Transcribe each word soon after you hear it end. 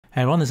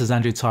Hey everyone, this is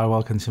Andrew Ty.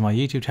 Welcome to my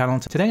YouTube channel.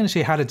 Today I'm going to show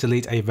you how to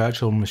delete a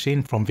virtual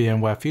machine from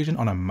VMware Fusion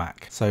on a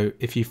Mac. So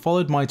if you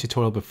followed my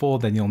tutorial before,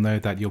 then you'll know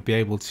that you'll be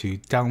able to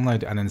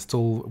download and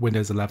install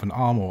Windows 11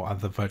 ARM or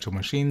other virtual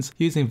machines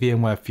using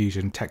VMware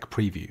Fusion Tech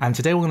Preview. And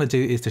today what we're going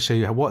to do is to show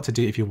you what to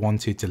do if you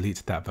want to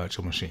delete that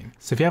virtual machine.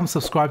 So if you haven't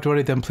subscribed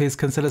already, then please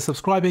consider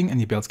subscribing and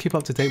you'll be able to keep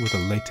up to date with the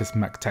latest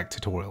Mac tech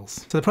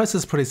tutorials. So the process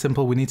is pretty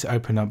simple. We need to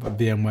open up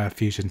VMware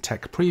Fusion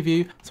Tech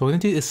Preview. So what we're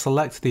going to do is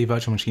select the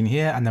virtual machine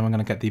here, and then we're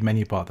going to get the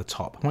menu bar at the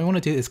top. What we want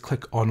to do is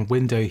click on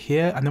Window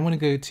here, and then we're going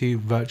to go to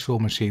Virtual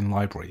Machine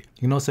Library.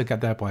 You can also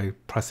get there by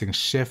pressing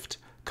Shift,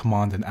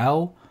 Command and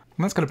L,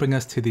 and that's going to bring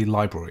us to the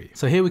library.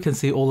 So here we can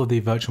see all of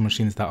the virtual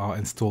machines that are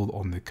installed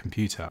on the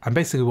computer. And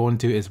basically what we want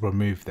to do is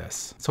remove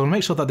this. So we'll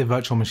make sure that the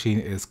virtual machine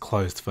is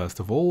closed first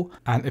of all.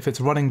 And if it's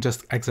running,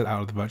 just exit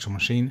out of the virtual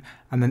machine.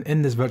 And then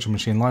in this virtual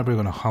machine library,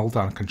 we're going to hold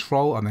down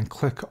Control and then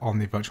click on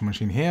the virtual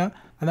machine here.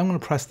 And then I'm going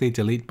to press the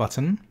delete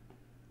button.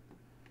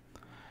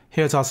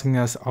 Here it's asking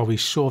us, are we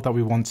sure that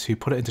we want to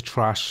put it into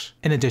trash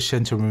in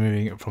addition to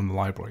removing it from the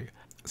library?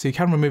 So you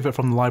can remove it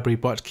from the library,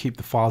 but keep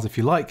the files if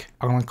you like.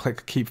 I'm going to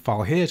click keep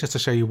file here just to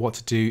show you what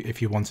to do if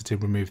you wanted to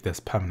remove this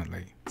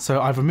permanently. So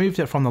I've removed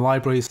it from the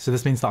library, so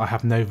this means that I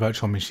have no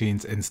virtual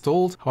machines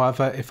installed.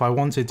 However, if I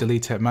want to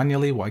delete it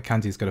manually, what I can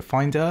do is go to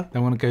Finder,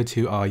 then I'm going to go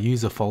to our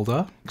user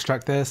folder,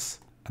 extract this,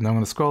 and then I'm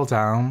going to scroll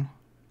down.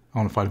 I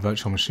want to find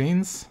virtual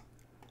machines.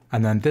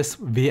 And then this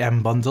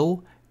VM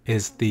bundle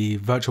is the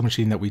virtual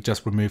machine that we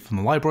just removed from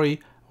the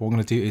library. What we're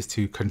going to do is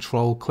to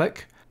control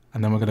click,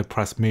 and then we're going to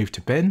press move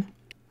to bin,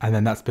 and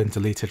then that's been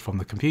deleted from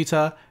the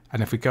computer.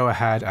 And if we go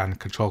ahead and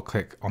control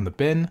click on the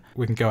bin,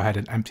 we can go ahead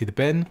and empty the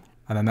bin,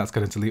 and then that's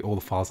going to delete all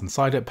the files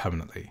inside it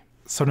permanently.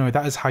 So anyway,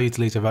 that is how you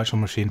delete a virtual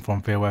machine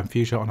from VMware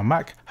Fusion on a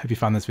Mac. Hope you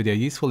found this video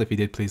useful. If you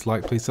did, please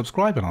like, please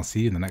subscribe, and I'll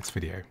see you in the next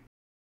video.